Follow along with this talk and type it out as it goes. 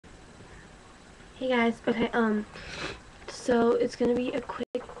Hey guys, okay, so it's gonna be a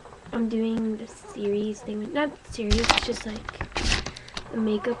quick, I'm doing the series thing, not series, it's just like a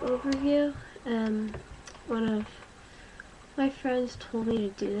makeup overview. One of my friends told me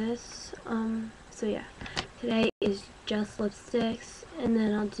to do this, so yeah, today is just lipsticks, and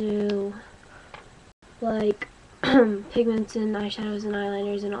then I'll do, like, pigments and eyeshadows and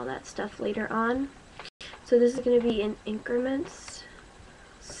eyeliners and all that stuff later on. So this is gonna be in increments,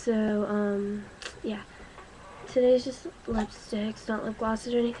 so, yeah. Today's just lipsticks, not lip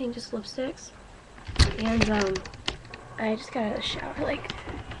glosses or anything, just lipsticks. And I just got out of the shower,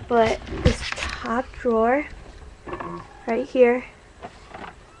 but this top drawer right here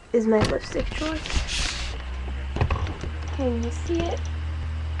is my lipstick drawer. Can you see it?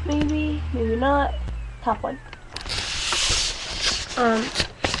 Maybe, maybe not. Top one. Oops.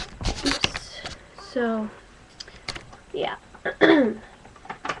 So, yeah.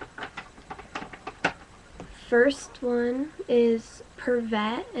 First one is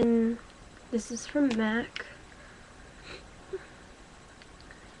Pervet, and this is from MAC.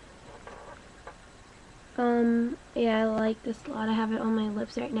 Yeah, I like this a lot. I have it on my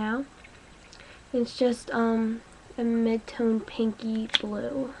lips right now. It's just a mid-tone pinky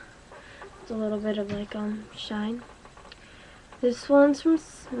blue. It's a little bit of shine. This one's from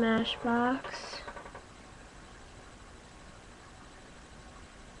Smashbox.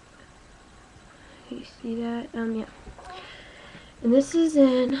 You see that? Yeah. And this is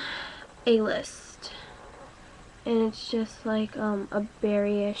in A-List. And it's just like a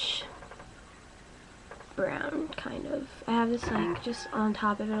berryish brown, kind of. I have this just on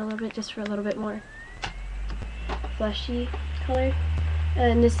top of it a little bit, just for a little bit more fleshy color.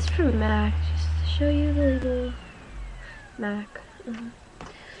 And this is from MAC, just to show you the label. MAC.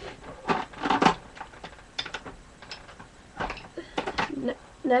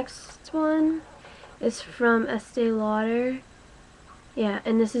 Next one is from Estee Lauder. Yeah,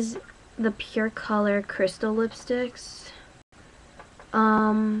 and this is the Pure Color Crystal lipsticks.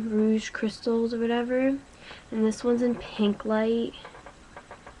 Rouge crystals or whatever. And this one's in Pink Light.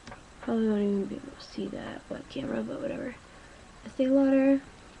 Probably won't even be able to see that on camera, but whatever. Estee Lauder.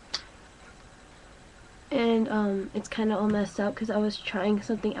 And it's kind of all messed up because I was trying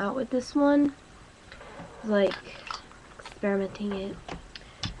something out with this one. Like experimenting it.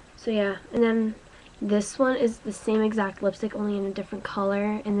 So yeah, and then this one is the same exact lipstick, only in a different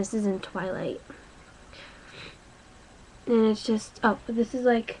color, and this is in Twilight. And it's just, oh, this is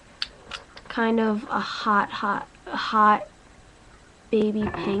like kind of a hot baby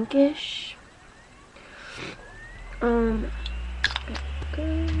pinkish. And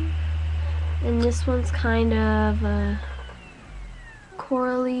this one's kind of a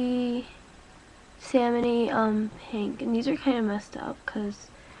corally, salmony, pink. And these are kind of messed up because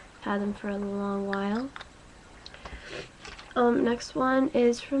I've had them for a long while. Next one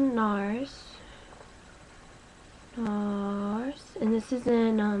is from NARS. And this is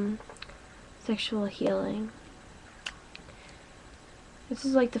in Sexual Healing. This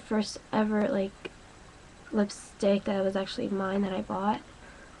is like the first ever lipstick that was actually mine that I bought.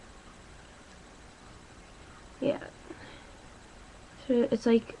 Yeah. So it's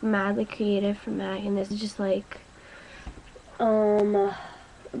like Madly Creative from MAC, and this is just like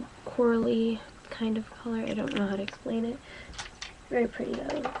corally kind of color. I don't know how to explain it. Very pretty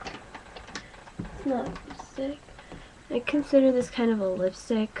though. It's not lipstick. I consider this kind of a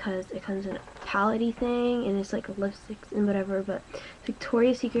lipstick because it comes in a palette-y thing, and it's like a lipstick and whatever, but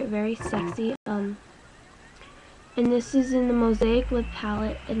Victoria's Secret, very sexy. And this is in the Mosaic Lip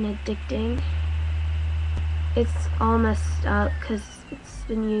Palette and Addicting. It's all messed up because it's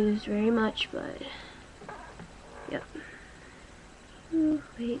been used very much, but yep. Ooh,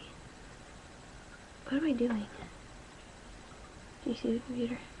 wait. What am I doing? Can you see the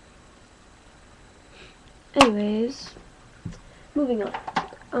computer? Anyways, moving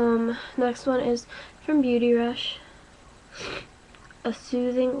on. Next one is from Beauty Rush. A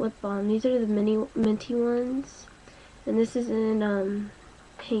Soothing Lip Balm. These are the minty ones. And this is in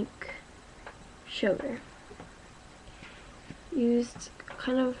Pink Sugar. Used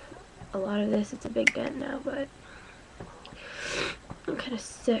kind of a lot of this. It's a big dent now, but I'm kind of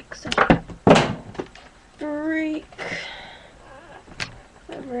sick, so break.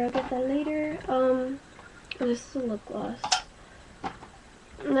 Whatever, I'll get that later. This is a lip gloss.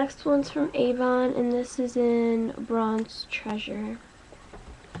 Next one's from Avon, and this is in Bronze Treasure.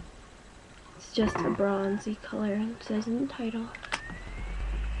 It's just a bronzy color, it says in the title.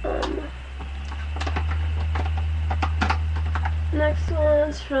 Next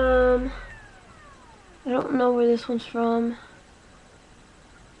one's from, I don't know where this one's from.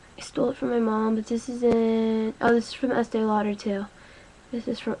 stole it from my mom, but this is in, oh, this is from Estee Lauder too. This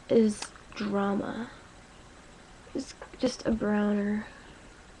is Drama. It's just a browner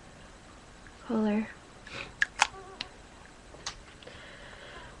color.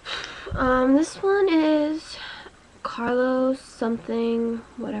 This one is Carlos something,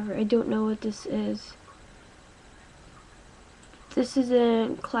 whatever. I don't know what this is. This is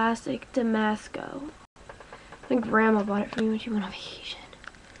in Classic Damasco. My grandma bought it for me when she went on vacation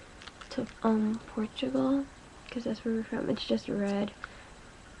to Portugal, because that's where we're from. It's just red,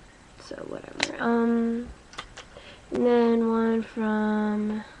 so whatever. And then one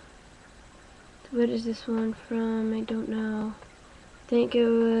from, what is this one from? I don't know. I think it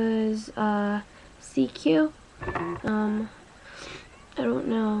was CQ. I don't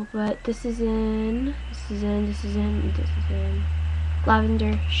know, but this is in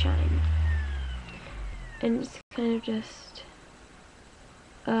Lavender Shine. And it's kind of just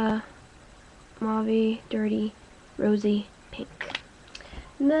mauve, dirty, rosy pink.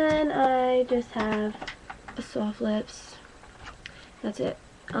 And then I just have a soft lips. That's it.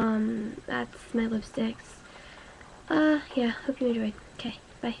 That's my lipsticks. Yeah, hope you enjoyed. Okay,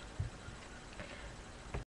 bye.